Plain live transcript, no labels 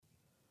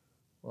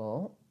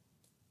Well,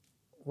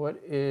 what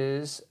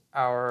is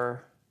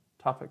our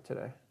topic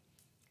today?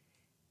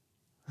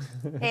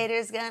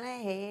 Haters gonna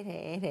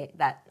hate.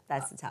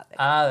 That's the topic.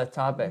 The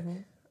topic.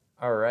 Mm-hmm.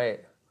 All right.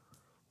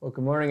 Well,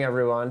 good morning,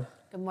 everyone.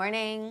 Good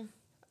morning,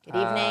 good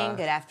evening,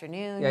 good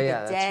afternoon,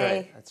 good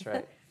day. That's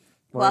right.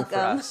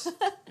 Welcome.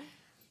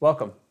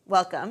 Welcome.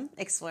 Welcome,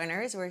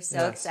 Explearners. We're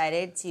so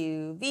excited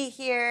to be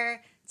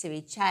here, to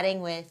be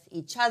chatting with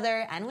each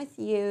other and with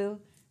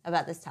you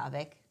about this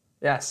topic.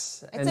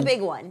 Yes. It's a big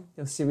one.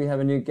 You'll see we have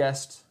a new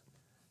guest,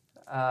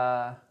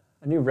 a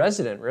new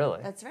resident,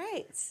 really. That's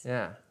right.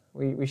 Yeah.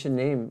 We should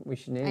name I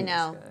this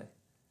know. guy.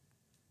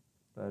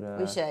 But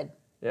We should.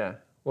 Yeah.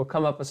 We'll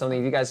come up with something.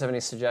 If you guys have any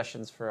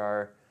suggestions for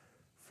our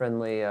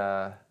friendly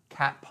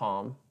cat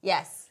palm,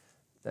 Yes.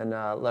 then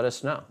let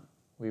us know.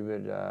 We'd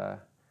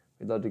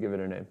love to give it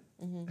a name.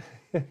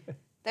 Mm-hmm.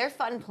 They're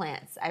fun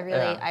plants. I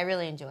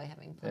really enjoy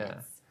having plants.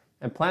 Yeah.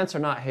 And plants are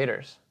not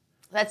haters.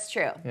 That's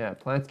true. Yeah,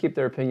 plants keep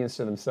their opinions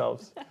to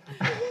themselves.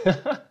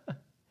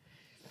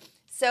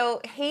 So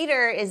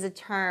hater is a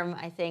term,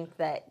 I think,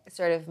 that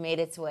sort of made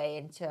its way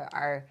into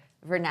our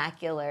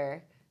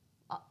vernacular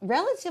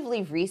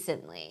relatively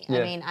recently.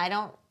 Yeah. I mean, I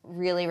don't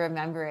really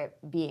remember it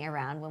being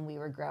around when we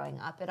were growing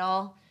up at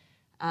all.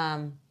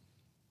 And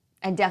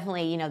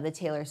definitely, the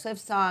Taylor Swift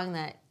song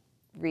that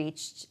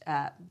reached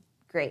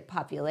great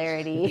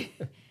popularity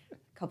a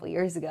couple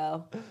years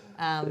ago.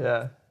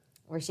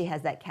 Where she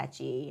has that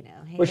catchy,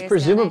 which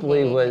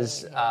presumably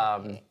was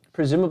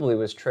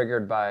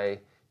triggered by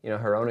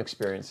her own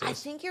experiences. I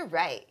think you're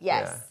right.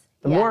 Yes.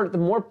 Yeah. The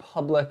more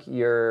public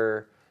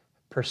your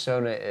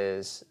persona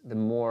is, the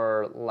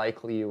more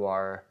likely you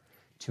are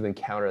to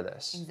encounter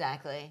this.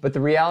 Exactly. But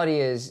the reality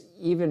is,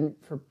 even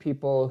for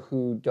people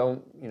who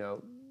don't,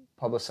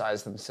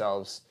 publicize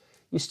themselves,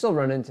 you still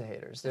run into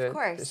haters. Of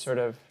course. They're sort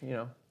of,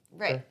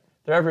 right.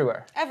 They're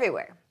everywhere.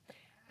 Everywhere.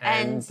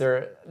 And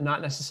they're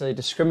not necessarily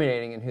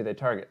discriminating in who they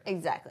target.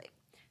 Exactly.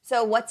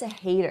 So what's a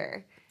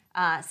hater?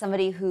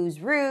 Somebody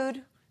who's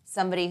rude,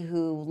 somebody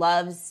who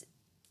loves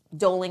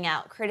doling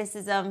out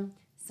criticism,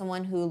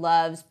 someone who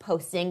loves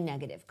posting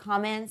negative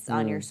comments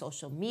on your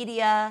social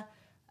media,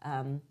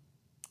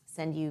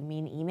 send you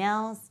mean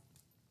emails,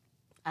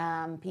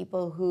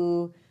 people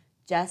who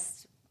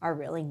just are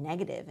really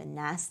negative and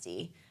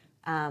nasty.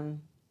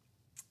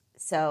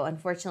 So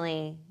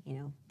unfortunately,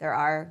 there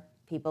are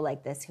people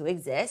like this who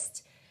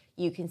exist.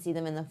 You can see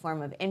them in the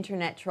form of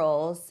internet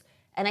trolls.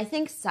 And I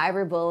think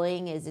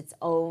cyberbullying is its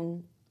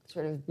own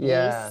sort of beast.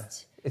 Yeah,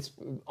 it's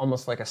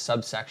almost like a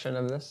subsection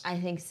of this. I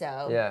think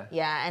so. Yeah.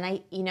 Yeah,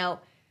 and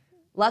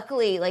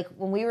luckily, like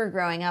when we were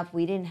growing up,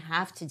 we didn't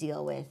have to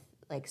deal with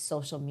like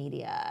social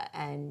media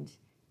and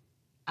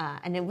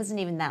it wasn't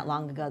even that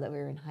long ago that we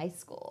were in high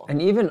school.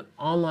 And even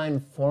online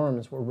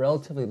forums were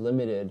relatively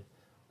limited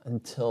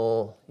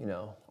until,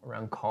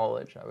 around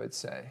college, I would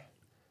say.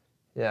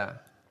 Yeah.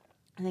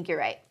 I think you're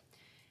right.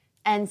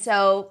 And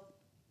so...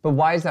 But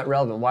why is that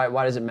relevant?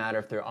 Why does it matter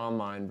if they're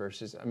online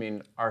versus... I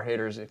mean, are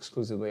haters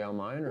exclusively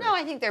online? Or? No,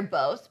 I think they're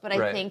both. But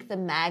I think the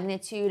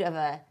magnitude of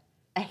a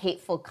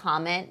hateful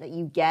comment that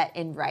you get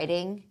in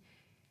writing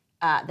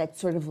that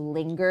sort of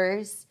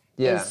lingers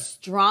is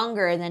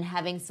stronger than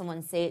having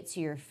someone say it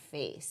to your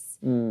face.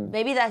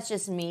 Maybe that's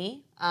just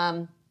me.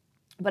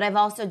 But I've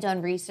also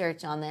done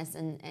research on this,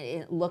 and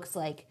it looks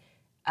like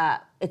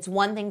it's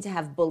one thing to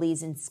have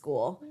bullies in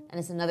school, and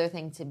it's another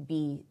thing to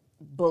be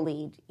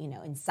bullied,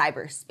 in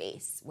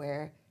cyberspace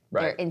where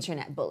they're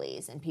internet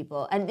bullies and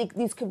people, and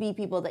these could be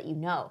people that you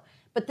know.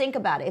 But think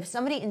about it. If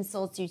somebody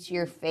insults you to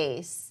your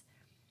face,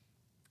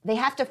 they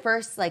have to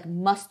first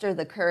muster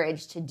the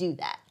courage to do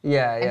that.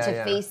 And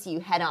to face you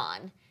head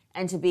on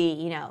and to be,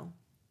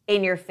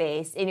 in your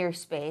face, in your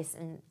space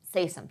and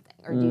say something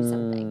or do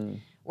something.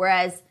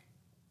 Whereas,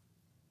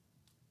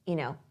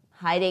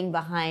 hiding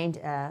behind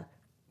a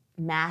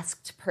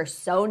masked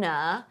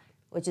persona,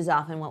 which is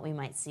often what we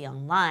might see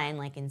online,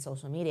 like in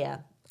social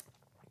media,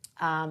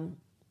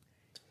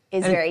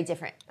 is very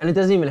different. And it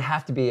doesn't even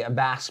have to be a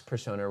masked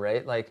persona,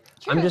 right? Like,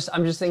 True. I'm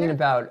just thinking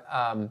about,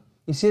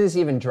 you see this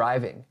even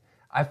driving.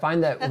 I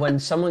find that when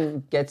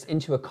someone gets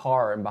into a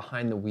car and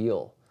behind the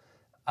wheel,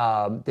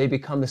 they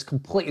become this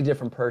completely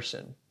different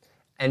person.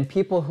 And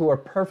people who are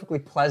perfectly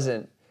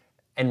pleasant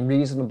and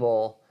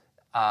reasonable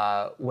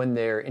when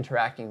they're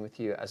interacting with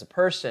you as a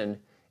person,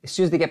 as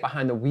soon as they get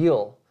behind the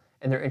wheel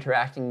and they're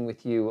interacting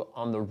with you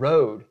on the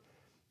road,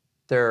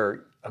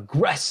 they're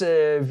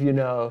aggressive,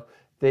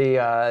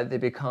 they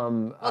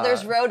become... Well,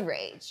 there's road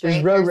rage, there's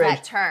right? road rage.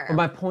 That term. But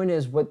my point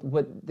is, what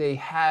they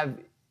have,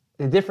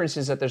 the difference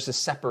is that there's a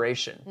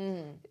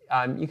separation.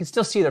 You can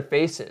still see their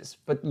faces,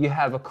 but you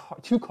have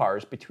two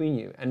cars between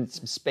you and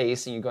some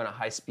space, and you're going at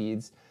high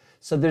speeds.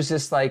 So there's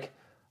this I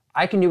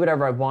can do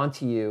whatever I want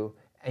to you,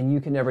 and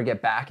you can never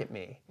get back at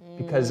me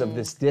because of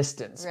this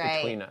distance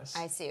between us.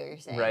 I see what you're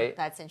saying. Right?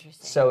 That's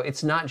interesting. So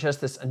it's not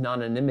just this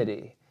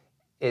anonymity.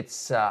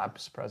 It's, I'm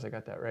surprised I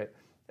got that right.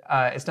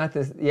 It's not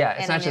this,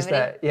 it's not just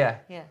that,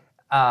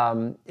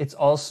 it's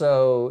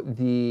also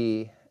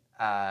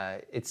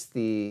it's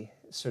the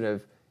sort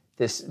of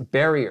this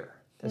barrier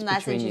that's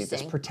That's between you. interesting.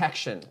 That's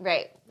protection.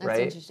 Right. That's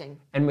right? interesting.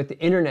 And with the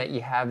internet,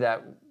 you have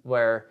that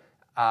where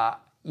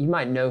you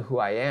might know who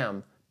I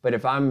am, but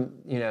if I'm,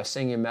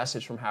 sending you a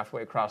message from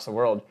halfway across the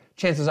world,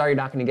 chances are you're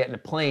not going to get in a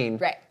plane,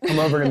 Right. come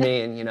over to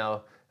me and,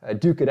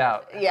 duke it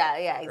out.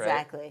 Yeah,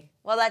 exactly. Right?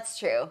 Well, that's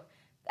true.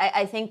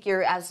 I think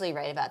you're absolutely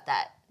right about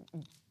that.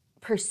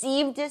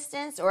 Perceived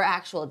distance or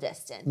actual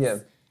distance. Yeah.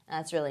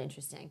 That's really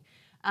interesting.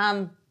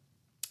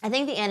 I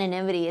think the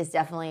anonymity is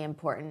definitely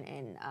important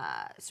in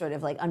sort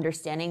of like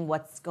understanding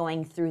what's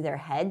going through their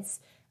heads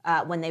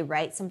when they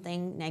write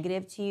something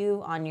negative to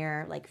you on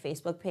your like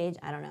Facebook page.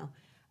 I don't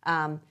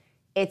know.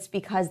 It's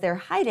because they're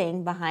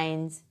hiding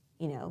behind,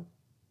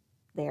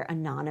 their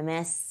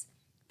anonymous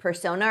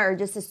persona or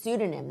just a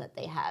pseudonym that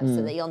they have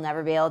so that you'll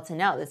never be able to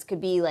know. This could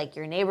be like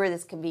your neighbor.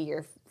 This could be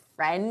your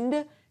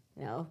friend.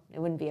 No, it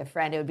wouldn't be a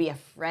friend. It would be a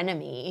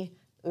frenemy.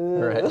 Ooh.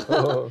 Right.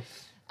 Oh.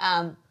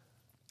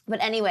 But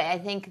anyway, I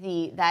think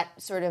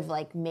that sort of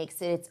like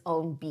makes it its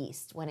own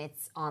beast when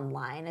it's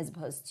online as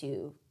opposed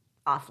to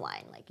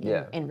offline, like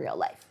in real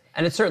life.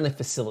 And it certainly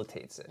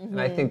facilitates it. And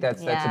I think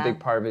that's a big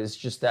part of it, is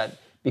just that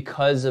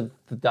because of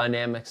the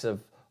dynamics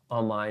of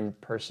online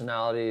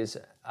personalities,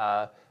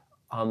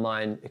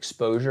 online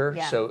exposure,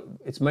 so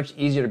it's much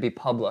easier to be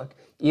public,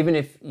 even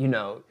if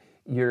you're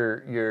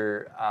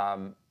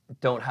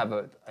don't have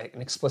an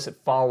explicit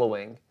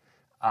following.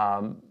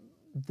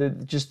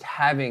 Just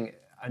having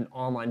an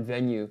online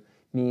venue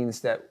means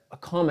that a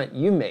comment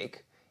you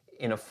make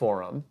in a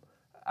forum,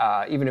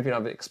 even if you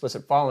don't have an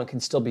explicit following, can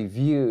still be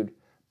viewed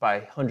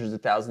by hundreds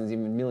of thousands,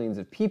 even millions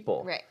of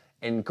people, right,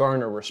 and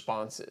garner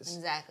responses.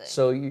 Exactly.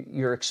 So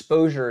your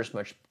exposure is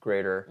much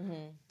greater.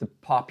 The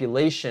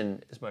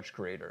population is much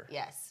greater.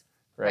 Yes.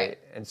 Right.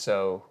 And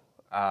so,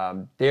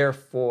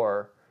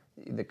 therefore,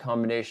 the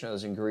combination of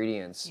those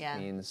ingredients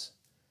means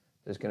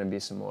there's going to be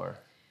some more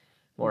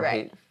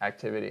hate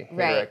activity,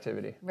 hater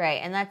activity.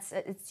 Right, and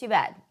it's too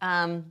bad.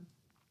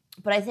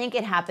 But I think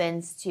it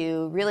happens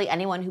to really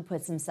anyone who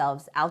puts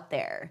themselves out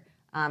there,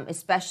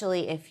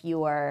 especially if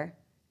you are,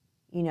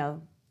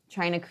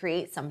 trying to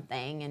create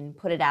something and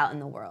put it out in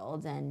the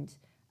world. And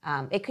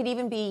it could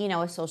even be,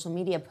 a social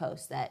media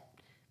post that,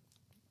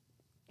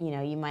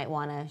 you might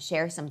want to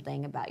share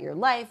something about your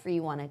life, or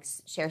you want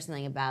to share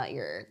something about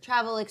your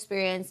travel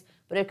experience,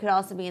 but it could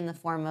also be in the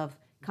form of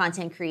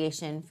content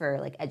creation for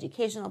like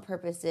educational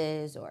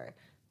purposes, or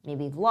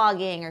maybe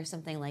vlogging or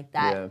something like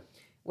that,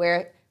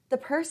 where the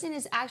person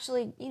is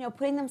actually,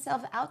 putting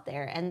themselves out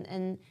there.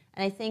 And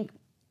I think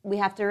we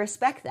have to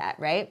respect that,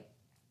 right?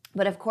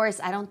 But of course,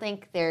 I don't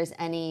think there's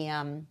any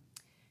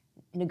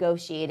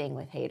negotiating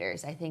with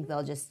haters. I think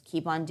they'll just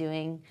keep on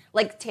doing,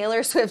 like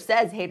Taylor Swift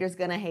says, haters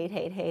gonna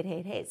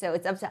hate. So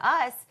it's up to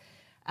us,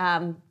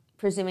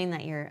 presuming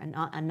that you're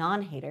a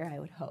non-hater, I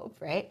would hope,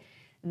 right?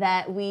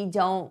 That we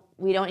don't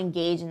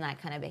engage in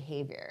that kind of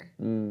behavior,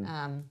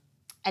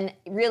 and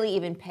really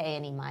even pay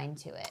any mind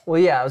to it.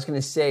 Well, yeah, I was going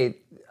to say,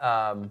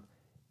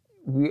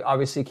 we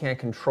obviously can't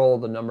control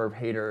the number of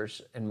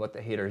haters and what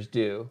the haters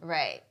do,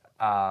 right?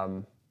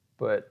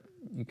 But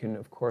you can,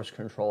 of course,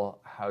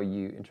 control how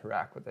you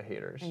interact with the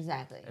haters,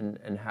 exactly,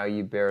 and how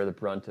you bear the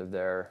brunt of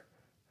their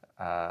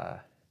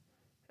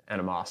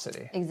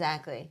animosity.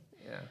 Exactly.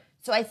 Yeah.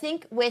 So I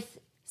think with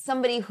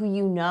somebody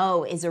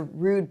who is a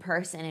rude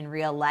person in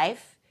real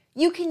life,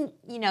 you can,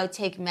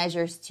 take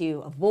measures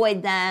to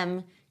avoid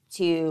them,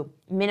 to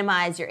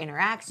minimize your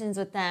interactions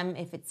with them.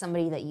 If it's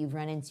somebody that you've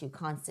run into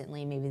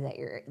constantly, maybe that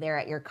they're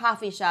at your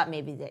coffee shop,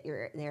 maybe that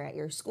they're at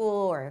your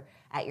school or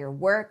at your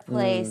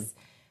workplace,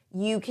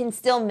 you can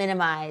still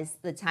minimize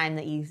the time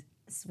that you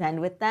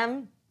spend with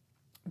them.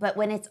 But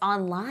when it's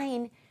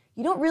online,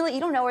 you don't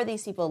know where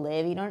these people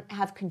live. You don't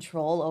have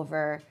control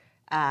over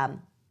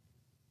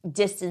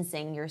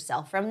distancing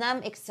yourself from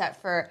them,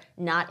 except for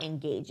not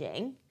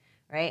engaging,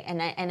 right?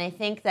 And I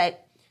think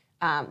that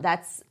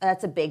that's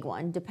a big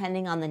one,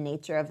 depending on the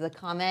nature of the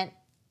comment,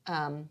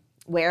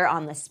 where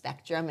on the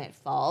spectrum it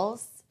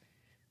falls,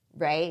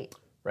 right?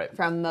 Right.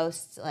 From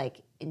most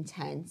like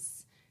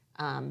intense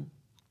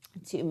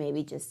to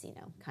maybe just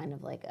kind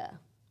of like a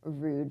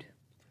rude.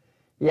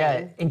 Yeah,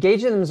 thing.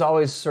 engaging them is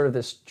always sort of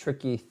this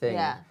tricky thing,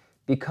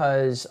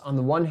 because on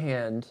the one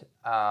hand,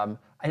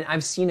 and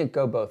I've seen it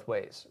go both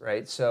ways,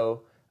 right?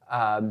 So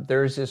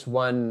there's this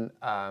one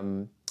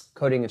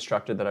coding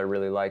instructor that I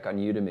really like on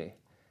Udemy,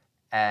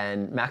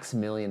 and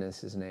Maximilian is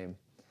his name,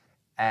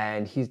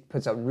 and he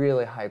puts out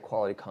really high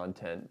quality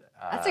content.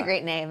 That's a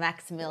great name,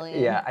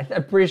 Maximilian. Yeah,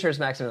 I'm pretty sure it's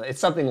Maximilian. It's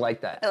something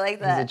like that. I like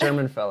that. He's a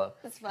German fellow.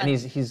 That's fun. And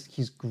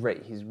he's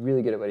great. He's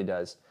really good at what he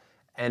does.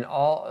 And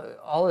all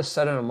of a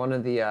sudden, on one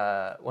of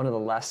the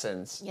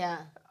lessons,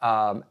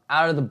 out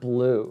of the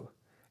blue,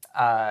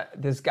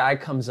 this guy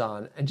comes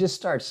on and just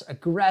starts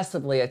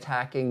aggressively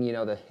attacking,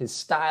 his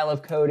style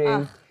of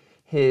coding,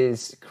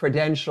 his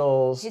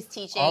credentials, his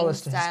teaching all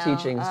this style. his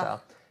teaching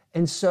style.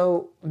 And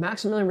so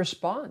Maximilian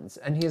responds,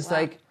 and he's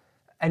like,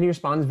 and he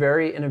responds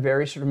in a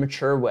very sort of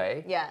mature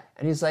way. Yeah.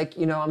 And he's like,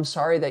 I'm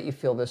sorry that you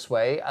feel this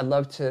way. I'd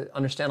love to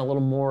understand a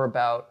little more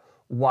about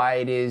why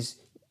it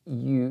is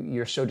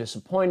you're so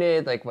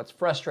disappointed. Like, what's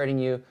frustrating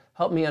you?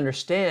 Help me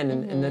understand,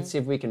 and let's see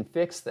if we can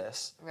fix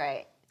this.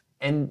 Right.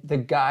 And the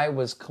guy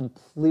was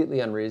completely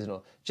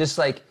unreasonable. Just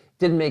like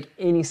didn't make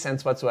any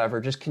sense whatsoever.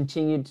 Just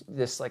continued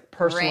this like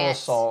personal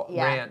assault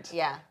rant.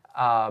 Yeah.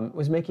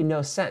 Was making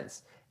no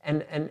sense.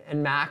 And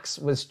Max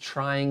was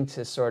trying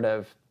to sort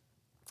of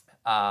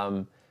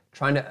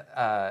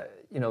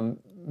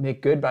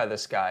make good by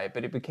this guy,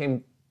 but it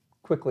became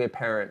quickly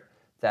apparent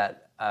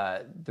that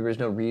there was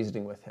no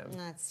reasoning with him.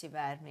 That's too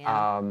bad,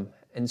 man.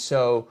 And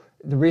so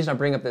the reason I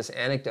bring up this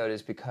anecdote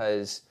is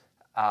because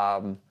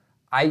I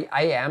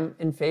am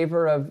in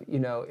favor of,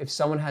 if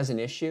someone has an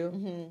issue,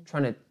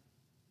 trying to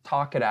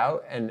talk it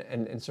out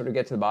and sort of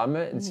get to the bottom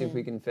of it and see if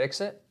we can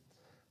fix it.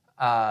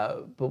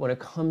 But when it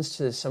comes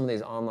to some of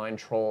these online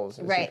trolls,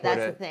 right,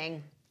 that's the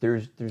thing.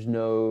 There's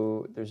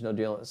no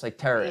deal. It's like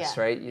terrorists,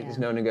 right? There's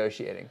no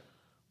negotiating.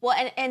 Well,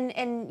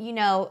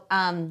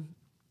 and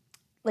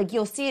like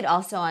you'll see it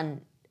also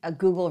on a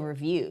Google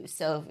review.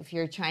 So if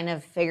you're trying to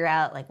figure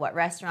out like what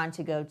restaurant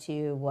to go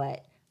to,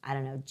 what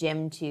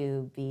gym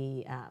to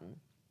be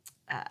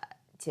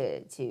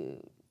to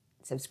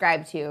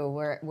subscribe to,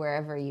 or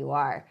wherever you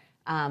are,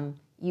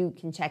 you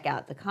can check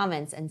out the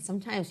comments. And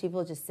sometimes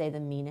people just say the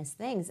meanest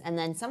things, and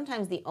then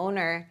sometimes the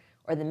owner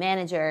or the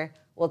manager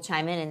will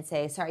chime in and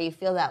say, "Sorry, you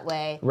feel that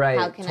way. Right?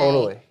 How can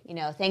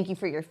I, thank you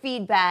for your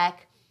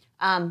feedback."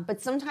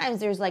 But sometimes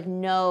there's like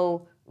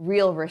no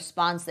real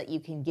response that you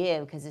can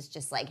give because it's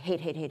just like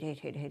hate,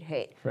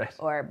 right.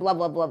 Or blah,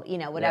 blah, blah,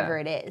 whatever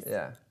it is.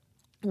 Yeah.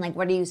 And like,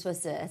 what are you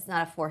supposed to, it's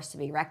not a force to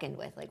be reckoned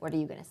with. Like, what are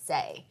you going to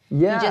say?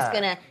 Yeah. You're just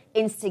going to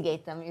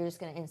instigate them. You're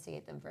just going to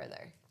instigate them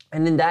further.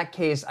 And in that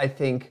case, I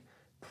think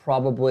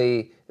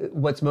probably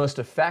what's most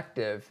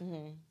effective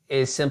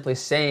is simply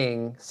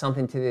saying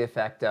something to the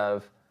effect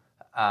of,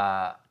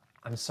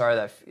 I'm sorry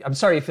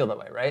you feel that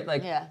way, right?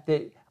 Like,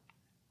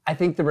 I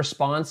think the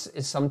response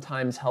is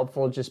sometimes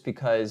helpful just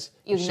because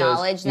you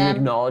acknowledge them.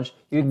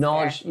 You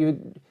acknowledge,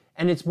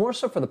 and it's more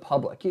so for the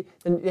public.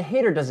 The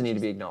hater doesn't need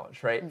to be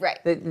acknowledged, right?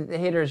 Right. The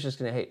hater is just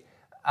going to hate.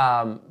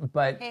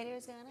 But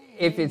Haters gonna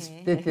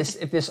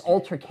if this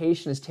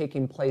altercation is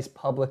taking place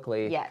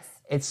publicly,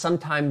 it's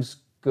sometimes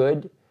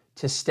good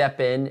to step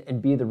in and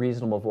be the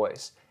reasonable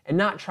voice and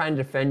not try and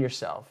defend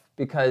yourself,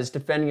 because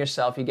defending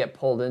yourself, you get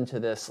pulled into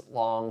this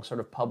long sort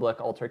of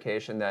public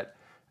altercation that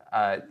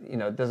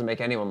doesn't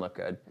make anyone look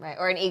good. Right,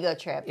 or an ego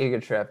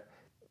trip.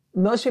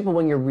 Most people,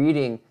 when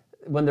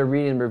they're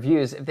reading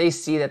reviews, if they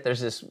see that there's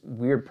this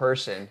weird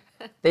person,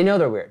 they know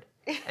they're weird.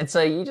 And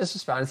so you just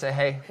respond and say,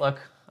 "Hey, look,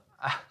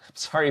 I'm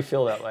sorry you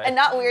feel that way." And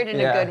not weird in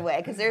a good way,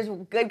 because there's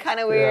good kind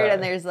of weird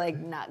and there's like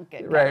not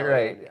good kind of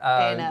weird.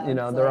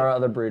 There are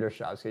other burrito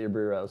shops. Get your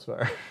burrito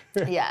elsewhere.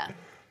 Yeah.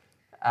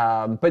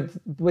 But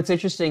what's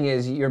interesting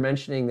is you're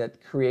mentioning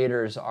that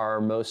creators are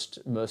most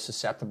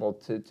susceptible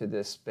to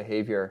this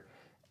behavior.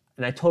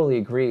 And I totally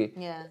agree.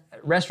 Yeah.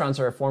 Restaurants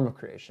are a form of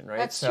creation, right?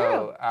 That's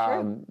true.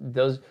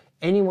 True.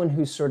 Anyone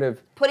who's sort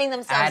of putting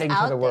themselves adding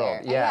out to the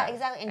world, there. yeah,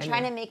 exactly, and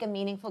trying to make a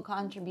meaningful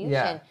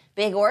contribution,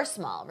 big or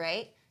small,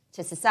 right?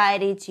 To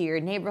society, to your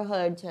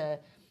neighborhood, to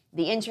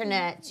the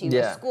internet, to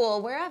your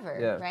school,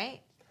 wherever,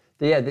 right?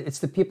 It's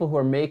the people who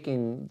are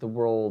making the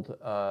world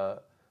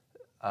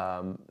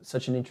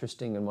such an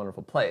interesting and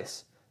wonderful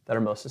place that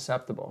are most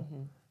susceptible.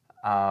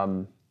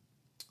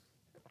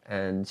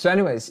 And so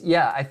anyways,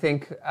 I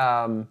think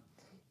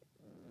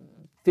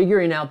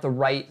figuring out the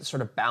right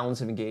sort of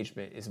balance of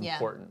engagement is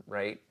important,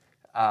 right?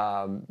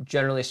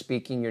 Generally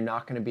speaking, you're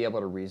not going to be able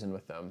to reason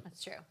with them.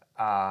 That's true.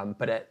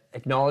 But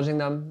acknowledging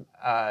them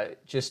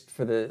just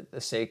for the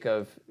sake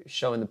of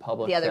showing the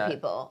public the other that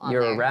people on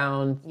you're there.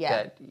 Around,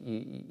 that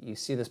you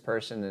see this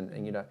person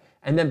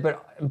and then,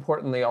 but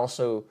importantly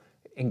also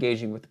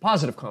engaging with the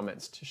positive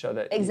comments to show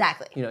that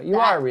you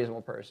are a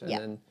reasonable person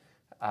and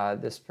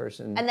this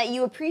person. And that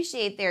you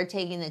appreciate their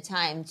taking the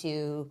time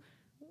to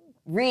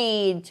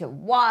read, to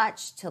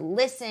watch, to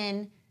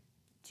listen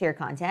to your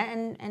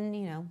content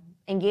and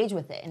engage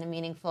with it in a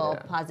meaningful,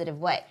 positive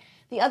way.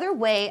 The other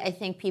way I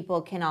think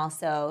people can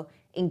also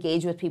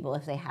engage with people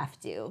if they have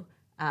to,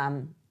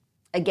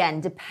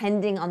 again,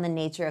 depending on the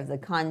nature of the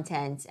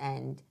content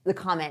and the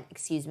comment,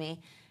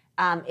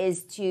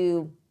 is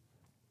to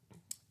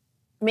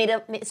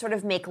sort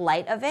of make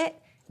light of it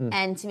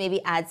and to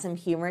maybe add some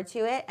humor to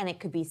it. And it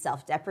could be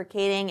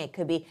self-deprecating. It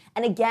could be,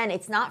 and again,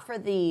 it's not for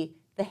the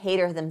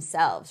hater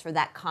themselves, for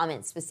that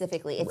comment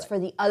specifically. It's for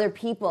the other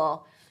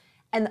people.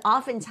 And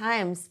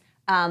oftentimes,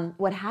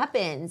 what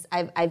happens,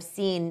 I've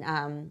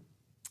seen,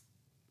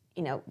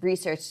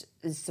 research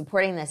is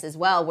supporting this as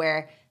well,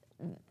 where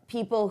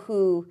people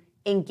who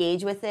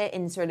engage with it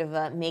in sort of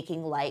a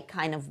making light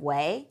kind of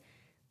way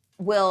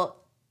will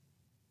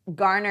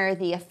garner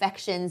the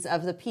affections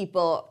of the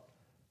people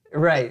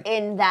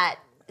in that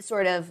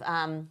sort of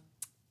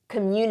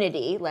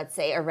community, let's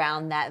say,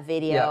 around that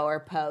video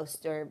or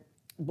post or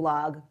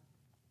blog,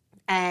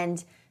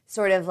 and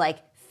sort of like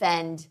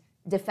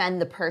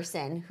defend the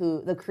person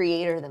the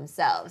creator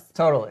themselves.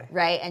 Totally.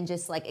 Right? And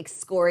just like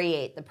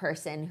excoriate the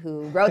person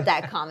who wrote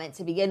that comment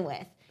to begin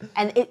with.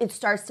 And it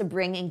starts to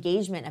bring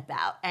engagement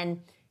about.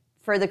 And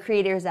for the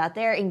creators out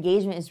there,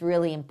 engagement is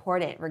really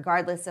important,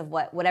 regardless of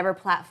whatever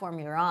platform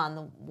you're on,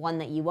 the one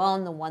that you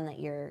own, the one that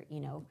you're,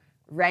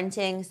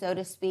 renting, so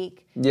to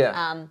speak.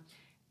 Yeah.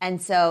 And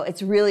so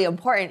it's really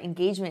important.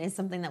 Engagement is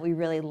something that we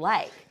really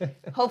like.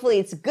 Hopefully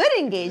it's good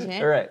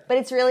engagement, right. But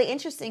it's really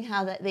interesting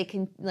how that they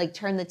can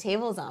turn the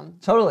tables on.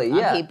 Totally,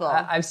 on people.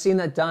 I've seen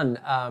that done.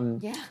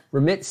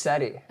 Ramit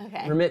Sethi.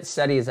 Okay. Ramit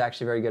Sethi is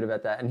actually very good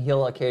about that, and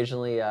he'll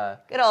occasionally...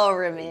 good old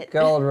Ramit.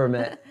 Good old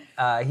Ramit.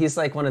 He's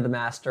like one of the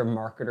master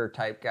marketer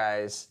type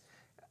guys.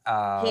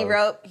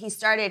 He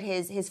started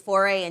his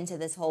foray into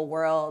this whole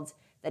world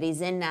that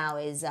he's in now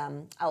is I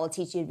Will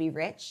Teach You to Be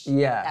Rich.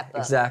 Yeah,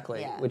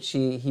 exactly. Yeah. Which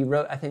he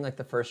wrote, I think, like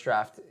the first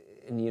draft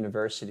in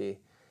university,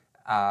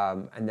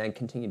 and then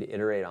continued to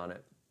iterate on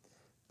it.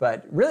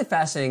 But really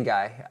fascinating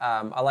guy.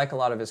 I like a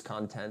lot of his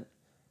content,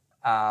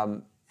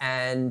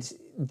 and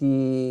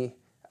he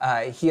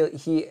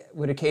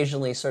would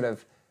occasionally sort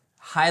of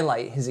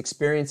highlight his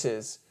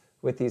experiences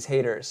with these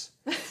haters.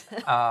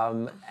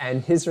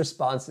 And his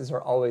responses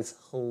are always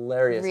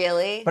hilarious.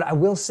 Really? But I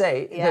will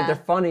say that they're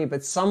funny,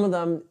 but some of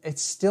them, it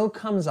still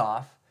comes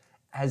off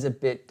as a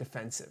bit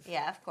defensive.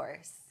 Yeah, of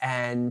course.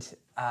 And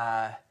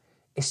as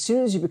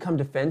soon as you become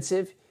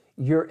defensive,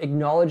 you're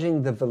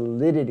acknowledging the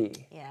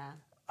validity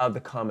of the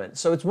comment.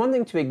 So it's one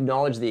thing to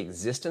acknowledge the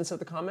existence of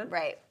the comment.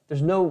 Right.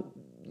 There's no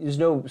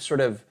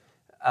sort of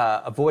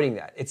avoiding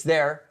that. It's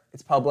there,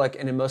 it's public,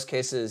 and in most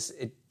cases,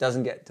 it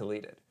doesn't get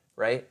deleted.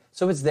 Right?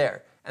 So it's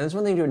there. And there's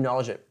one thing to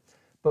acknowledge it.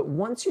 But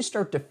once you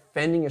start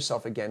defending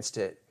yourself against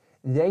it,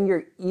 then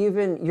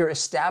you're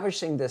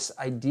establishing this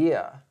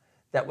idea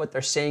that what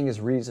they're saying is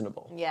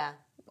reasonable. Yeah.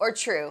 Or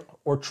true.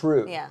 Or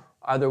true. Yeah.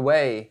 Either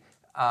way,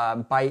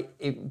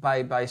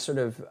 by sort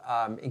of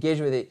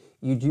engaging with it,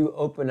 you do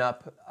open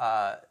up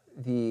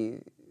the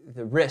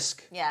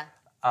risk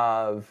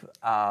of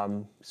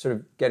sort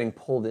of getting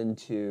pulled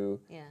into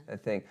a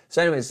thing.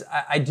 So anyways,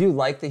 I do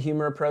like the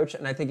humor approach,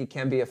 and I think it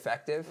can be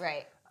effective.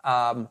 Right.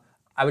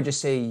 I would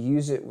just say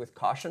use it with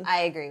caution.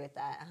 I agree with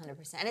that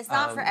 100%. And it's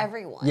not for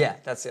everyone. Yeah,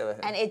 that's the other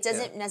thing. And it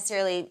doesn't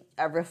necessarily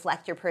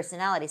reflect your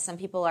personality. Some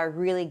people are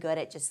really good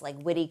at just like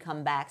witty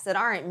comebacks that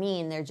aren't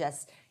mean. They're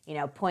just,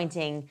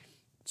 pointing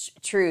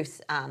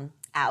truth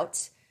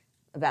out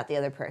about the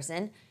other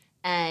person.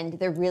 And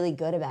they're really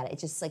good about it.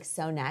 It's just like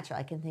so natural.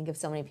 I can think of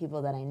so many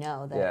people that I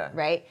know that,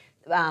 right?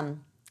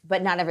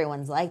 But not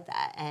everyone's like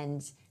that.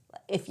 And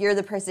if you're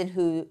the person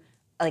who,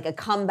 like a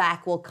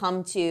comeback will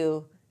come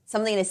to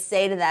something to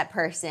say to that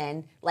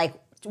person, like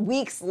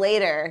weeks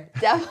later,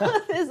 definitely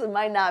this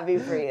might not be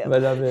for you.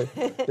 Might not be.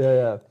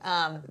 Yeah.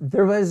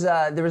 There was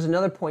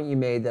another point you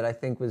made that I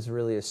think was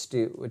really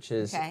astute, which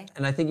is,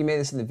 and I think you made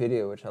this in the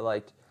video, which I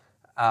liked,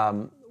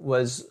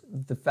 was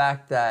the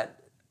fact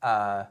that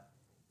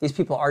these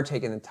people are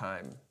taking the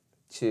time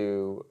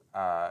to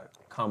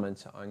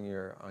comment on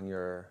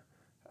your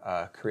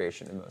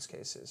creation in most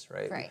cases,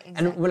 right? Right.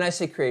 Exactly. And when I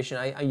say creation,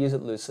 I use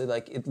it loosely.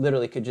 Like it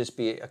literally could just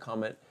be a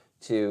comment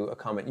to a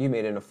comment you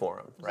made in a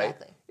forum, right?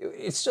 Exactly.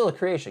 It's still a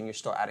creation. You're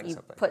still adding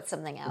something. Put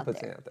something out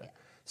there. Yeah.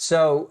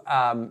 So,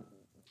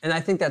 and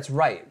I think that's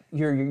right.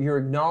 You're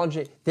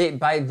acknowledging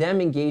by them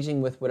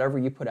engaging with whatever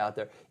you put out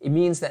there. It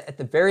means that at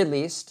the very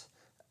least,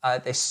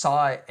 they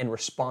saw it and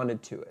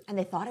responded to it. And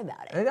they thought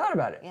about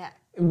it. Yeah.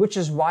 Which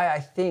is why I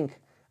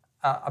think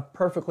a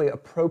perfectly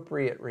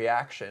appropriate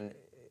reaction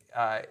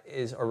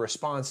or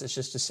response is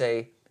just to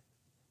say,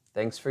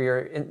 thanks for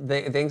your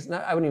thanks.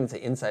 I wouldn't even say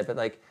insight, but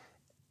like,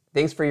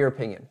 thanks for your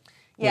opinion.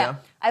 Yeah. You know?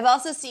 I've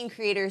also seen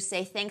creators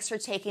say, thanks for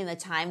taking the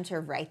time to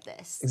write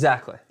this.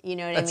 Exactly. You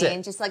know what I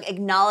mean? Just like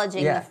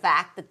acknowledging the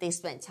fact that they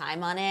spent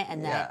time on it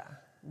and that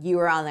you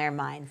were on their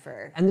mind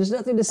for. And there's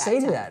nothing to say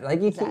to that.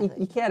 Like you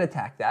can't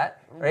attack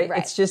that, right?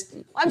 It's just.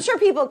 I'm sure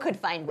people could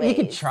find ways.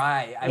 You could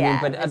try. I mean,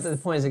 but at the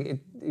point is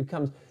it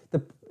becomes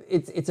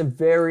it's a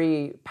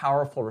very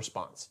powerful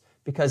response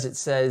because it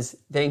says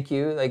thank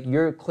you. Like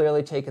you're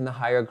clearly taking the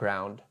higher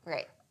ground.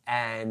 Right.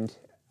 And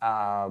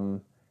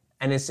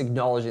it's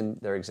acknowledging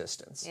their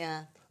existence.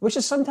 Yeah. Which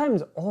is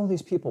sometimes all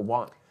these people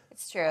want.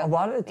 It's true. A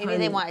lot of the time, maybe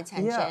they want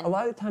attention. Yeah, a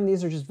lot of the time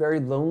these are just very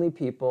lonely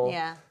people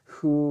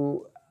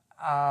who,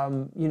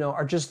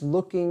 are just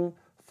looking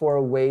for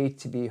a way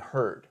to be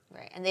heard.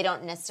 Right, and they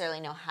don't necessarily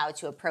know how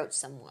to approach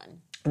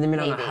someone. And they may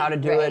not know how to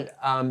do it.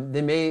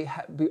 They may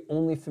be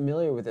only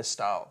familiar with this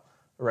style,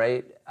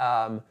 right?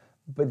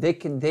 But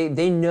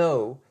they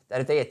know that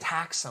if they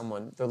attack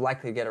someone, they're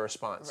likely to get a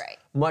response. Right.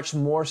 Much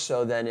more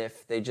so than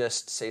if they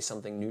just say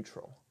something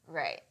neutral.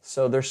 Right.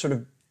 So they're sort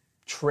of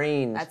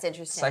trained, that's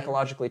interesting,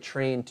 psychologically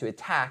trained to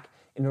attack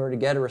in order to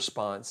get a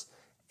response.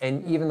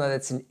 And even though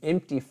that's an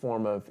empty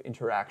form of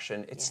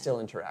interaction, it's still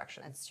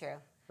interaction. That's true.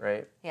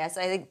 Right? Yeah,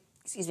 so I think,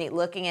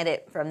 looking at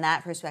it from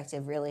that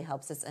perspective really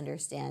helps us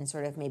understand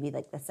sort of maybe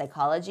like the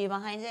psychology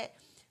behind it.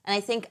 And I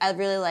think I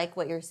really like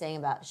what you're saying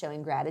about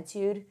showing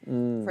gratitude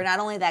for not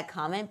only that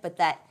comment, but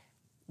that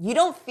you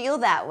don't feel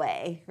that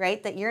way,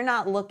 right? That you're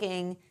not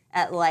looking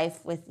at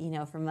life with,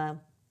 from a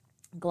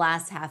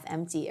glass half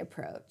empty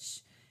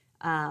approach.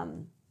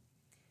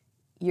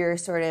 you're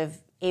sort of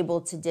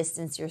able to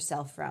distance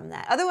yourself from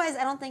that. Otherwise,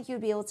 I don't think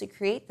you'd be able to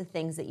create the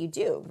things that you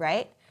do,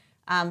 right?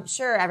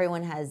 Sure,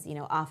 everyone has,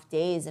 off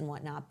days and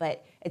whatnot,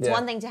 but it's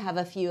one thing to have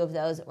a few of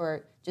those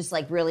or just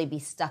like really be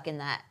stuck in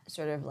that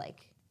sort of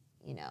like,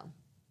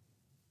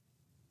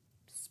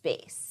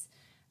 space,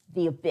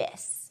 the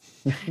abyss.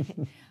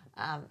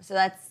 So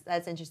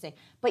that's interesting.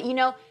 But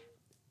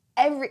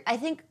I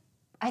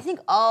think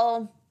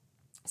all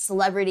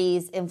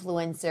celebrities,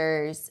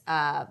 influencers,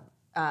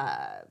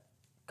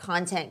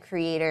 content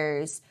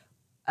creators,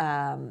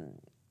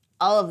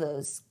 all of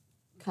those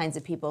kinds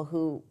of people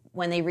who,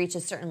 when they reach a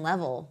certain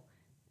level,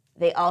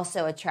 they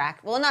also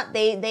attract, well, not,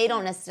 they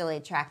don't necessarily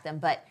attract them,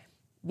 but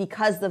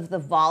because of the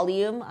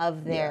volume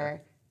of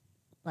their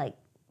like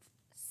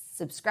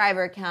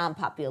subscriber count,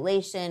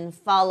 population,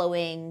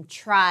 following,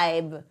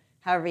 tribe,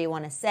 however you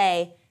want to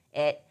say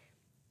it,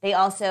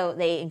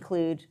 they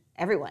include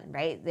everyone,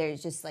 right?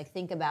 There's just like,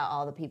 think about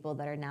all the people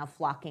that are now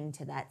flocking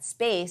to that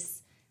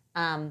space.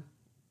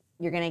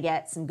 You're going to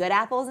get some good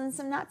apples and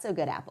some not so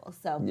good apples.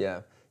 So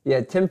yeah.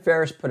 Tim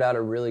Ferriss put out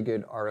a really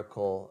good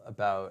article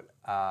about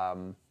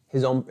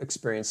his own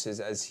experiences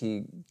as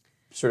he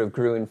sort of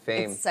grew in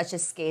fame. It's such a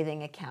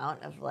scathing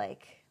account of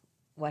like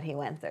what he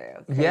went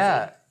through. Crazy.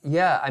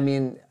 Yeah. I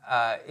mean,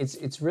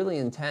 it's really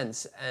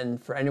intense,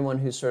 and for anyone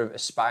who's sort of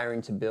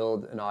aspiring to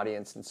build an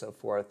audience and so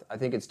forth, I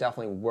think it's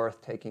definitely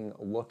worth taking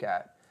a look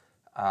at.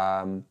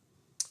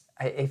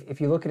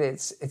 If you look at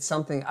it, it's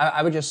something.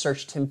 I would just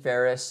search Tim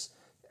Ferriss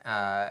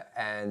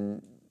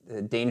and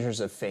the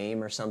dangers of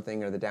fame or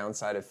something, or the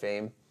downside of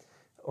fame,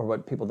 or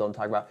what people don't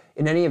talk about.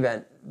 In any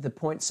event, the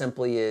point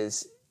simply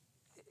is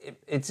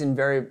it's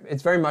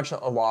very much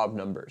a law of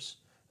numbers,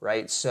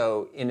 right?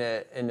 So in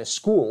a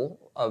school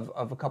of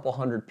a couple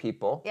hundred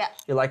people,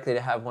 you're likely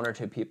to have one or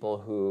two people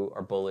who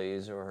are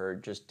bullies or are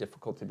just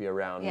difficult to be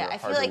around. Yeah, I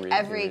feel like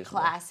every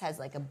class has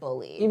like a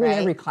bully. Even right?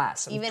 every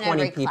class, even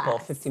 20 every people,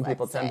 class, 15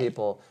 people, 10 say.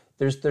 people,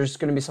 there's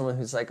going to be someone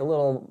who's like a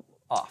little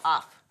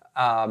off.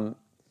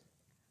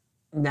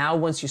 Now,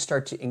 once you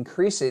start to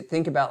increase it,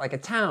 think about like a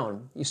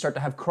town, you start to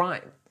have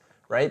crime,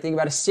 right? Think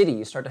about a city,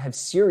 you start to have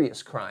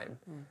serious crime.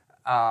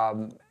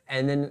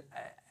 And then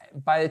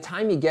by the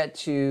time you get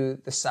to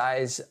the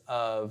size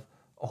of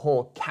a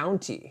whole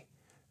county,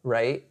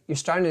 right, you're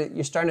starting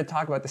to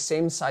talk about the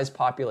same size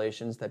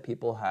populations that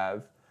people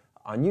have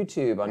on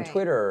YouTube, on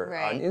Twitter,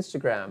 on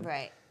Instagram.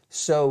 Right.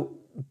 So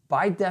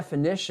by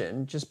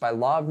definition, just by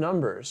law of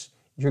numbers,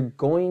 you're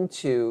going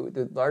to,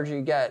 the larger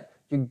you get,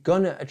 you're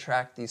gonna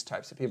attract these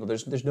types of people.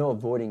 There's no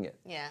avoiding it.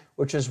 Yeah.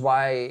 Which is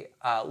why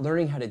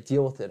learning how to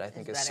deal with it, I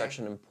think, is such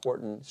an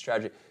important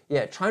strategy.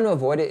 Yeah, trying to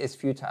avoid it is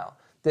futile.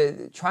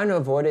 Trying to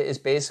avoid it is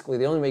basically,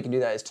 the only way you can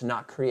do that is to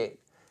not create.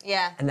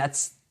 Yeah. And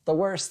that's the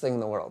worst thing in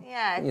the world.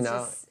 Yeah, it's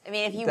just, I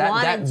mean, if you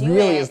want to do it. That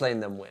really is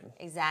letting them win.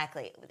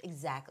 Exactly.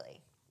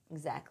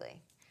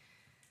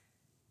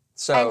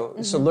 So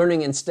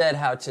learning instead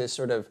how to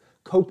sort of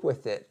cope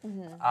with it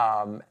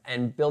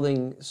and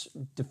building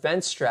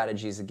defense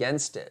strategies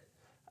against it,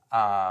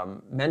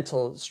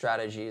 mental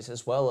strategies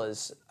as well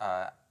as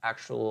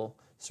actual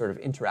sort of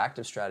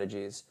interactive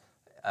strategies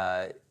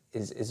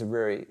is a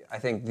very, I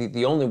think,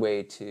 the only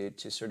way to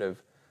sort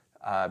of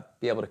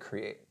be able to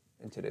create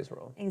in today's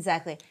world.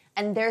 Exactly.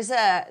 And there's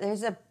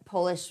a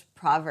Polish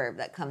proverb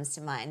that comes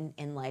to mind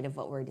in light of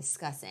what we're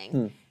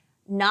discussing.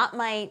 Not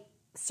my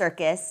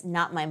circus,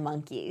 not my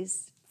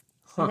monkeys.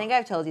 I think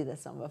I've told you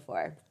this one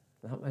before.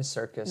 Not my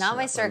circus. Not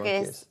my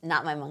circus,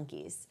 not my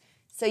monkeys.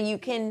 So you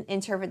can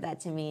interpret that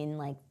to mean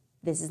like,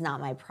 this is not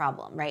my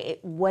problem,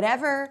 right?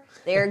 Whatever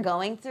they're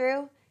going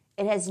through,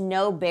 it has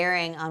no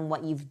bearing on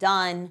what you've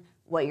done,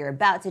 what you're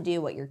about to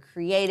do, what you're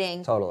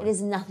creating. Totally. It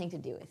has nothing to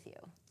do with you.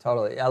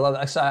 Totally. I love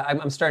that. So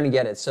I'm starting to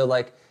get it. So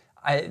like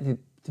the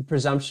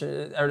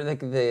presumption, or like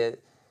the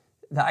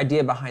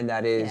idea behind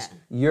that is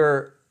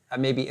you're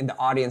maybe in the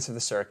audience of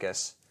the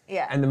circus,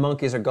 and the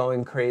monkeys are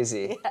going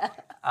crazy,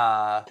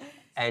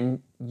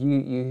 and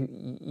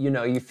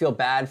you feel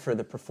bad for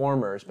the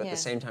performers, but at the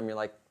same time you're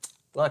like,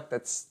 look,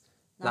 that's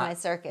not my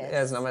circus.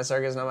 Yeah, it's not my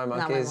circus, not my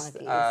monkeys.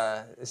 Not my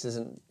monkeys. This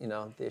isn't,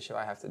 the issue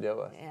I have to deal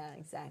with. Yeah,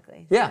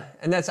 exactly. Yeah,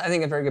 and that's, I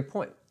think, a very good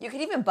point. You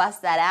could even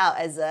bust that out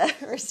as a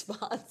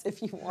response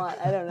if you want.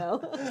 I don't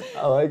know.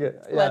 I like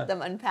it. Yeah. Let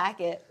them unpack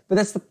it. But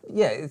that's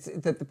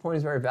the point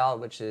is very valid,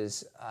 which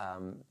is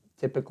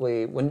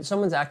typically when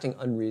someone's acting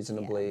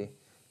unreasonably,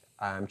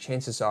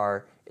 chances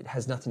are it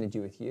has nothing to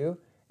do with you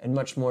and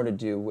much more to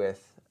do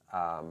with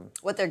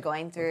what they're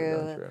going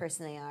through, the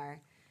person they are.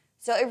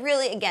 So it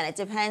really, again, it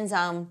depends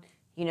on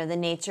the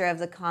nature of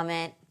the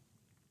comment,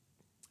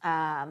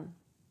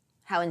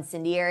 how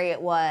incendiary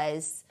it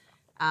was,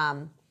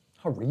 how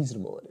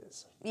reasonable it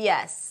is.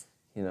 Yes.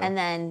 And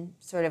then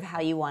sort of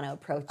how you want to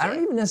approach it. I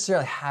don't even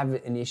necessarily have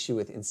an issue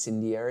with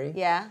incendiary.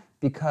 Yeah.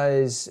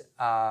 Because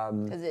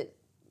it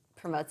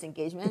promotes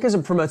engagement. Because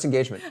it promotes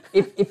engagement.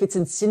 If it's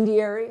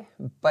incendiary,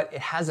 but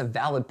it has a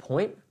valid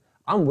point,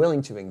 I'm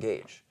willing to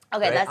engage.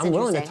 Okay, right? that's I'm interesting.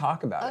 willing to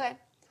talk about it.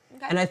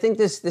 Okay. And I think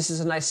this is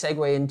a nice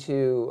segue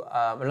into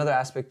another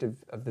aspect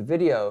of the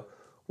video,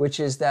 which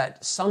is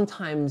that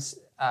sometimes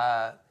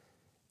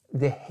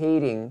the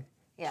hating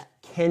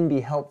can be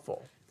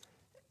helpful,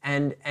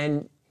 and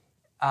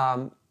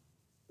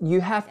you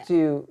have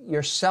to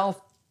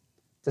yourself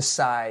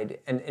decide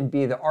and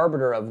be the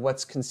arbiter of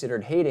what's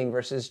considered hating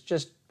versus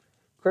just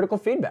critical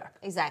feedback.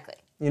 Exactly.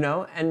 You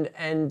know,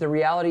 and the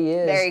reality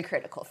is very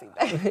critical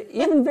feedback.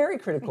 Even very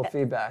critical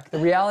feedback. The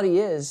reality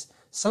is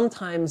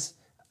sometimes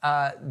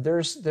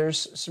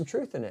there's some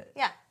truth in it.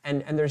 Yeah.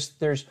 And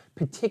there's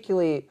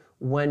particularly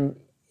when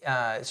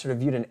sort of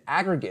viewed in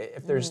aggregate,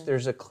 if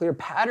there's a clear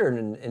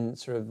pattern in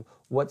sort of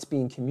what's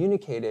being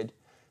communicated,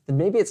 then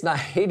maybe it's not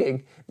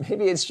hating,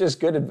 maybe it's just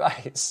good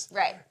advice.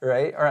 Right.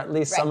 Right? Or at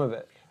least some of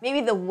it.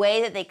 Maybe the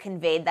way that they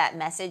conveyed that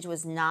message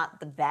was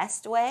not the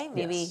best way.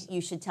 Maybe you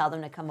should tell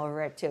them to come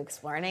over to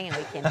Exploring and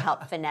we can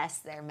help finesse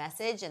their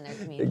message and their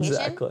communication.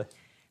 Exactly.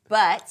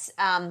 But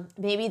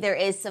maybe there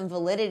is some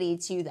validity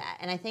to that.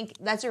 And I think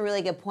that's a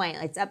really good point.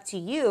 It's up to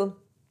you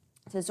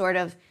to sort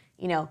of,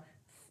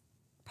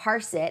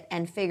 parse it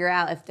and figure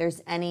out if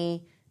there's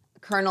any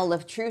kernel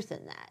of truth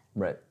in that.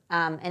 Right.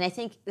 And I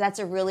think that's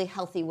a really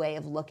healthy way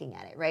of looking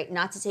at it, right?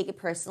 Not to take it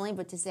personally,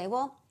 but to say,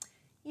 well,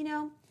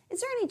 is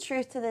there any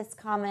truth to this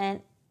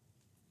comment?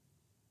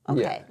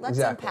 Okay, let's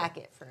unpack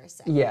it for a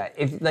second. Yeah,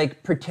 if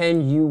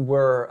pretend you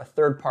were a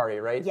third party,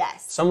 right?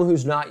 Yes. Someone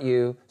who's not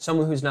you,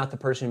 someone who's not the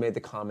person who made the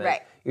comment.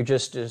 Right. You're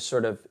just a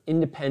sort of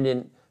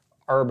independent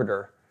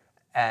arbiter,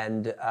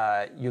 and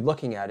you're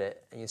looking at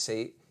it and you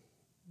say,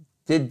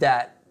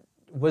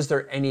 was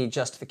there any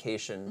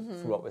justification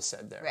for what was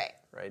said there? Right.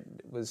 Right.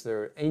 Was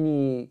there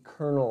any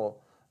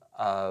kernel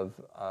of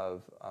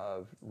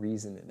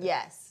reason in it?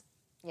 Yes.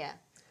 Yeah.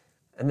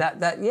 And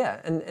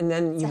and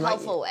then it's a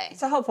helpful way.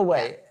 It's a helpful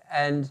way,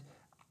 and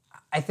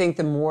I think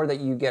the more that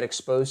you get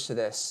exposed to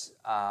this,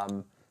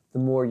 the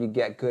more you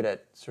get good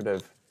at sort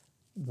of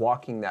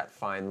walking that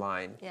fine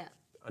line,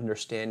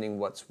 understanding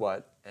what's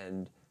what,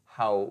 and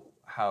how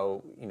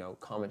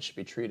comments should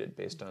be treated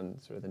based on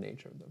sort of the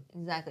nature of them.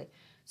 Exactly.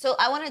 So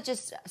I want to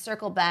just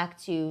circle back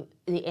to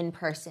the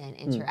in-person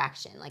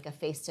interaction, like a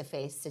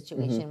face-to-face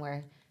situation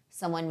where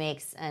someone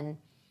makes an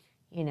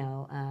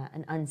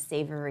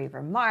unsavory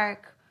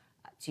remark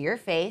to your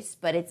face,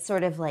 but it's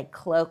sort of like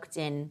cloaked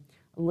in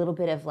a little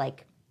bit of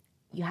like,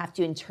 you have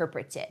to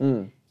interpret it,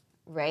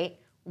 right?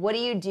 What do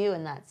you do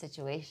in that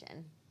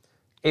situation?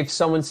 If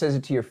someone says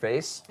it to your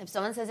face? If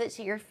someone says it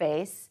to your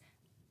face,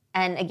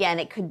 and again,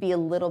 it could be a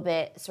little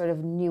bit sort of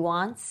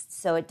nuanced,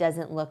 so it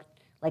doesn't look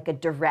like a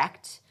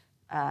direct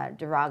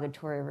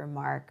derogatory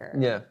remark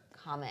or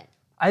comment.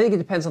 I think it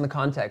depends on the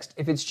context.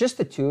 If it's just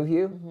the two of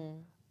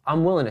you,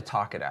 I'm willing to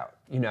talk it out,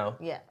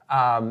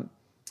 Yeah.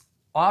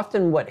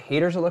 Often what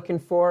haters are looking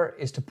for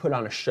is to put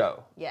on a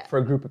show for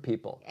a group of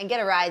people. And get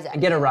a rise out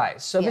of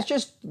it. So if it's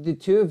just the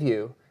two of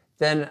you,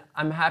 then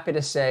I'm happy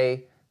to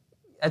say,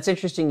 that's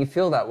interesting you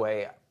feel that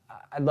way.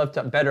 I'd love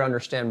to better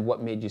understand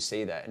what made you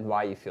say that and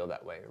why you feel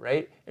that way,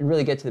 right? And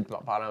really get to the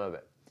bottom of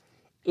it.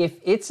 If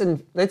it's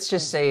let's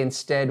just say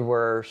instead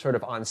we're sort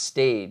of on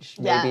stage,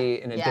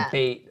 maybe in a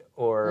debate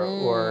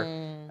or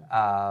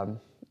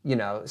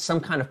some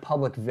kind of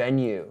public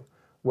venue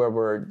where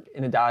we're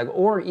in a dialogue,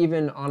 or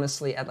even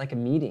honestly at like a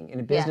meeting in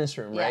a business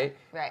room, right?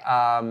 Right.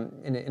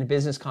 In a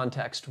business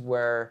context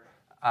where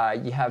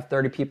you have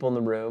 30 people in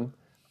the room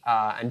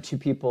and two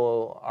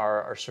people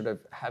are sort of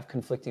have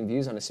conflicting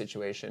views on a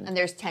situation. And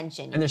there's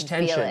tension. And there's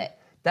tension. Feel it.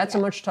 That's a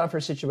much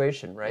tougher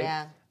situation, right?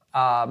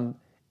 Yeah.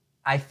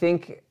 I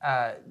think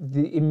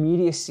the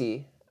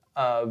immediacy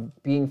of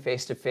being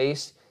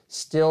face-to-face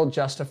still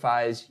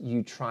justifies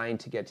you trying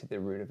to get to the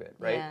root of it,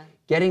 right? Yeah.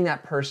 Getting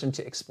that person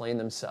to explain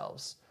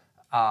themselves.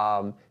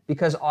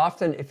 Because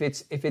often if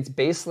it's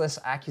baseless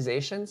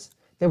accusations,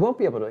 they won't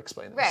be able to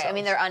explain themselves. Right, I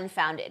mean, they're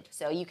unfounded.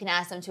 So you can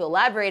ask them to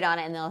elaborate on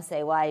it and they'll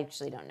say, well, I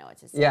actually don't know what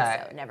to say,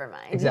 so never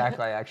mind.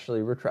 Exactly, I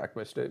actually retract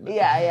my statement.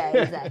 Yeah,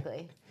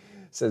 exactly.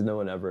 Says no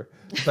one ever.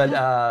 But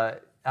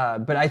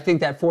I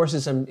think that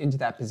forces them into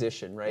that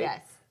position, right?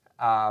 Yes.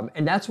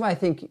 And that's why I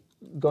think,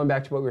 going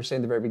back to what we were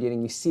saying at the very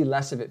beginning, you see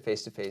less of it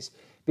face-to-face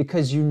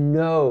because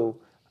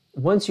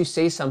once you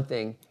say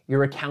something,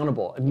 you're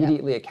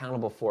immediately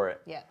accountable for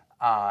it. Yeah.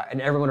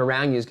 And everyone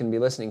around you is going to be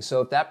listening.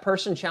 So if that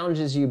person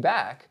challenges you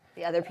back,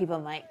 the other people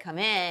might come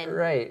in.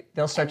 Right.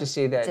 They'll start to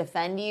see that.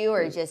 Defend you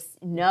or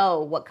just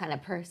know what kind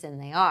of person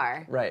they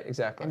are. Right,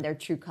 exactly. And their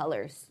true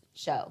colors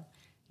show.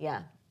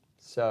 Yeah.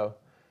 So,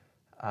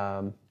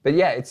 but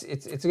yeah, it's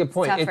a good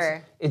point. It's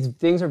tougher.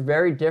 Things are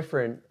very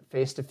different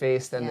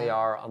face-to-face than they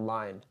are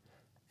online.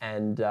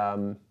 And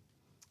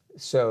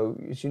so,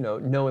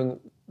 knowing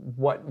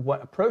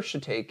what approach to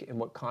take in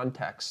what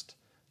context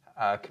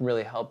can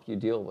really help you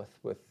deal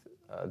with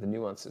the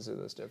nuances of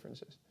those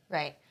differences.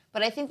 Right.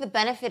 But I think the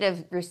benefit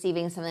of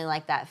receiving something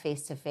like that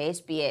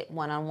face-to-face, be it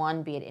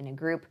one-on-one, be it in a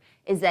group,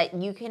 is that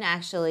you can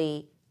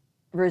actually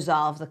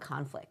resolve the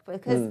conflict.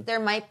 Because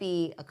there might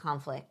be a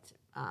conflict.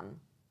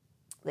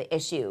 The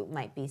issue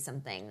might be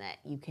something that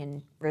you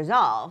can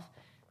resolve.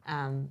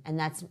 And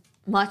that's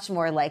much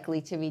more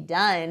likely to be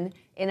done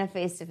in a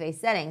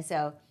face-to-face setting.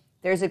 So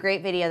there's a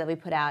great video that we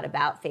put out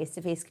about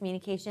face-to-face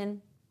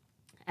communication.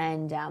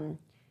 And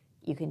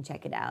you can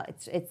check it out.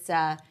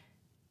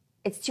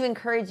 It's to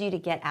encourage you to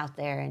get out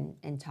there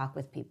and talk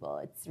with people.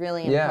 It's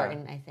really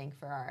important, I think,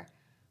 for our,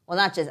 well,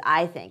 not just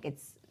I think,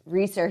 it's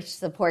research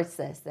supports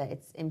this, that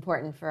it's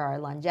important for our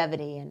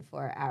longevity and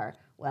for our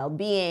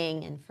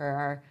well-being and for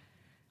our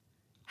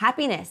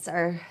happiness,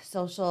 our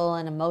social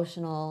and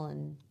emotional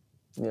and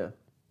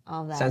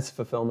all that. Sense of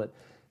fulfillment.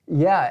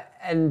 Yeah,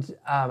 and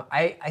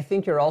I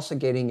think you're also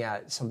getting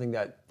at something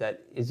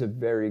that is a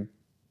very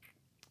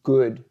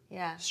good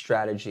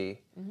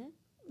strategy,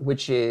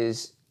 which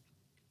is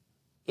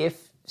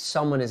if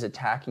someone is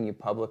attacking you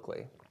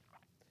publicly,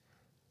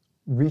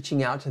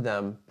 reaching out to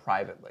them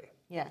privately.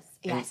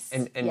 Yes.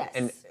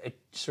 And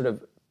sort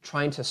of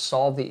trying to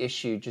solve the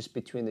issue just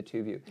between the two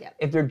of you. Yep.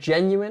 If they're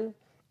genuine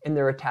in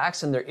their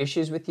attacks and their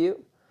issues with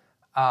you,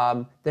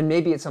 then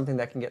maybe it's something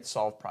that can get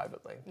solved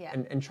privately. Yeah.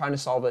 And trying to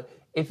solve it.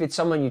 If it's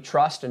someone you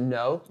trust and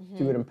know,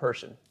 do it in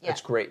person.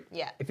 That's great.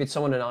 Yeah. If it's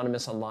someone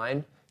anonymous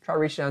online, try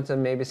reaching out to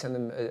them, maybe send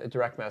them a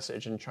direct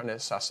message and trying to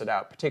suss it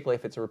out, particularly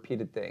if it's a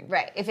repeated thing.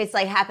 Right. If it's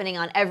like happening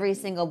on every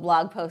single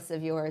blog post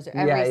of yours or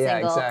every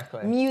single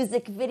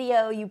music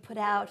video you put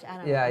out. I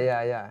don't know.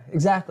 Yeah.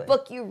 Exactly.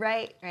 Book you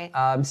write, right?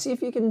 See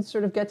if you can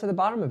sort of get to the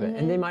bottom of it,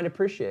 and they might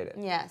appreciate it.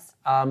 Yes.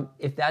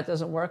 If that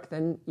doesn't work,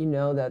 then you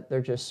know that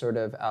they're just sort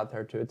of out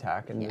there to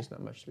attack, and there's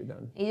not much to be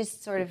done. You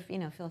just sort of,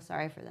 feel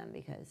sorry for them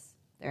because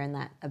they're in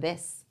that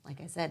abyss, like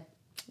I said.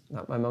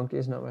 Not my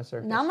monkeys, not my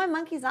circus. Not my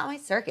monkeys, not my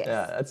circus.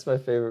 Yeah, that's my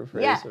favorite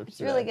phrase. Yeah,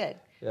 it's really good.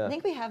 Yeah. I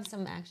think we have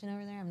some action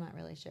over there. I'm not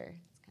really sure.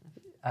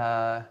 It's kind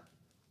of.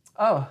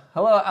 Oh,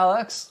 hello,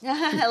 Alex.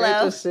 Hello. Great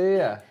to see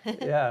you.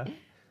 Yeah.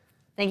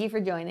 Thank you for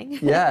joining.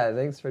 Yeah,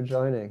 thanks for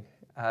joining.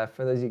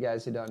 For those of you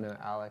guys who don't know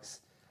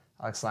Alex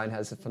Line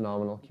has a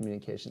phenomenal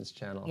communications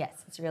channel.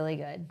 Yes, it's really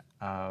good.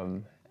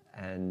 He's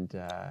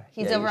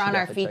you over should on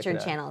our definitely check it featured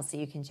out. channel, so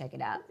you can check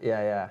it out.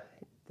 Yeah.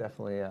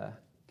 Definitely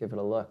give it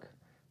a look.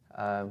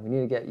 We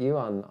need to get you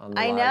on the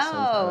I live sometime,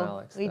 know.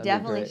 Alex. We That'd be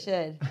definitely great.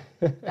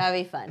 should.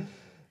 That'd be fun.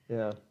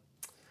 Yeah.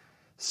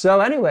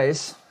 So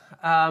anyways,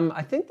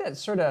 I think that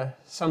sort of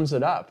sums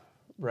it up,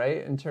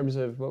 right? In terms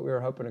of what we were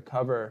hoping to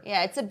cover.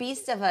 Yeah, it's a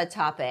beast of a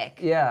topic.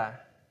 Yeah.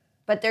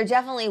 But there are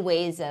definitely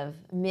ways of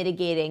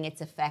mitigating its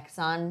effects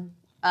on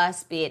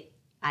us, be it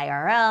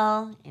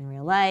IRL, in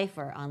real life,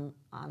 or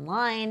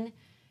online.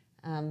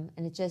 And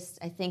it just,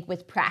 I think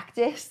with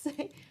practice,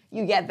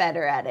 you get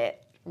better at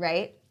it,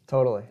 right?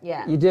 Totally.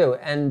 Yeah. You do.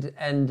 And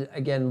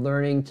again,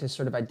 learning to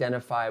sort of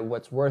identify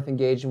what's worth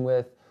engaging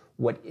with,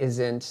 what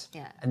isn't.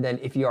 Yeah. And then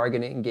if you are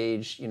going to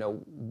engage,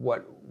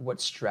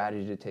 what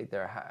strategy to take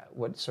there,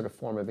 what sort of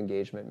form of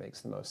engagement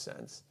makes the most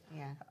sense.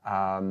 Yeah.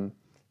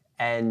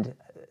 And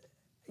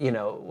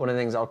one of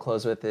the things I'll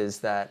close with is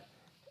that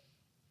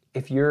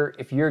if you're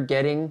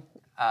getting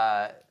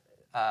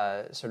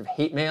sort of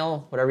hate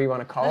mail, whatever you want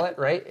to call it,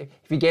 right? If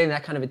you're getting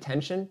that kind of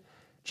attention,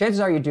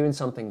 chances are you're doing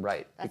something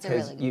right. That's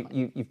because a really good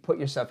point. you've put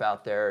yourself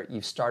out there,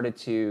 you've started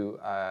to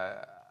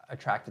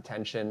attract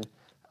attention,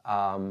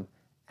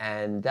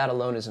 and that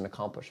alone is an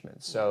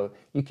accomplishment. So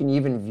you can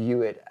even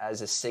view it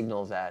as a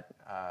signal that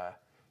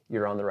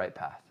you're on the right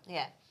path.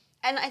 Yeah.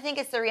 And I think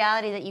it's the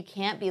reality that you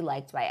can't be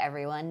liked by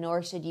everyone,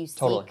 nor should you seek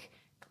Totally.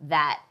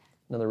 that.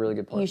 Another really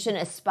good point. You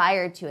shouldn't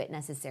aspire to it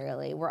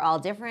necessarily. We're all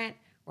different,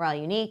 we're all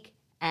unique,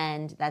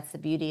 and that's the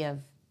beauty of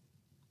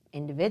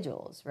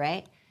individuals,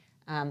 right?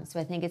 So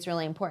I think it's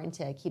really important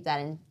to keep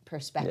that in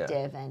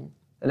perspective. Yeah.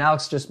 And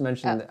Alex just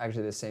mentioned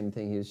actually the same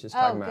thing. He was just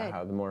talking about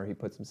how the more he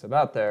puts himself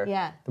out there,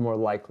 the more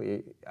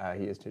likely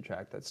he is to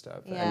attract that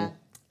stuff. Yeah. And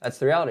that's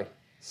the reality.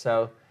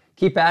 So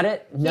keep at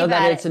it. Know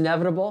that it's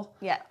inevitable.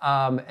 Yeah.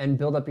 And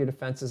build up your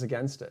defenses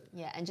against it.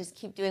 Yeah, and just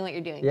keep doing what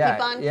you're doing. Yeah,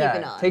 Keep on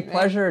keeping on. Take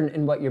pleasure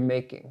in what you're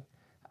making,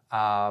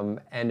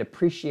 and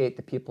appreciate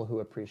the people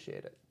who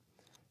appreciate it.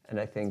 And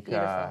I think, and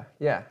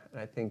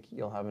I think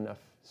you'll have enough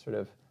sort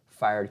of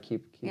fire to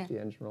keep the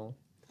engine rolling.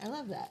 I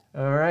love that.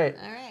 All right.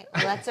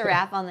 Well, that's a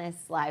wrap on this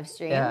live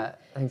stream. Yeah.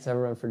 Thanks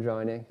everyone for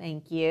joining.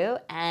 Thank you.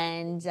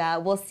 And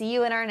we'll see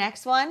you in our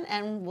next one,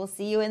 and we'll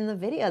see you in the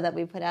video that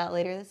we put out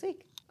later this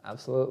week.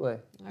 Absolutely.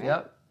 Right.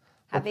 Yep.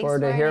 Happy Look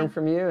forward to exploring. hearing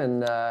from you,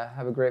 and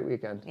have a great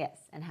weekend. Yes,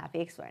 and happy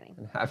exploring.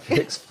 And happy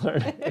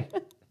exploring.